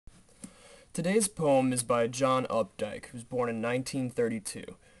Today's poem is by John Updike, who was born in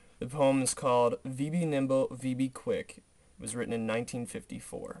 1932. The poem is called V.B. Nimble, V.B. Quick. It was written in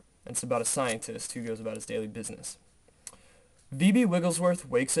 1954, and it's about a scientist who goes about his daily business. V.B. Wigglesworth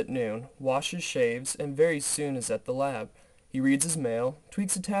wakes at noon, washes, shaves, and very soon is at the lab. He reads his mail,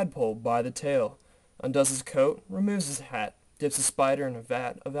 tweaks a tadpole by the tail, undoes his coat, removes his hat, dips a spider in a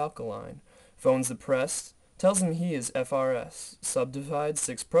vat of alkaline, phones the press, tells him he is FRS, subdivides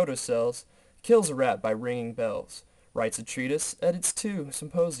 6 protocells, kills a rat by ringing bells, writes a treatise, edits 2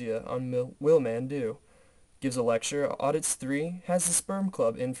 symposia on will man do, gives a lecture, audits 3, has the sperm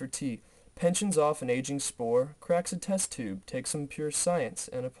club in for tea, pensions off an aging spore, cracks a test tube, takes some pure science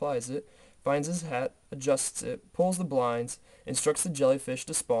and applies it, finds his hat, adjusts it, pulls the blinds, instructs the jellyfish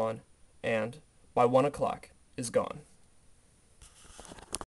to spawn, and, by 1 o'clock, is gone.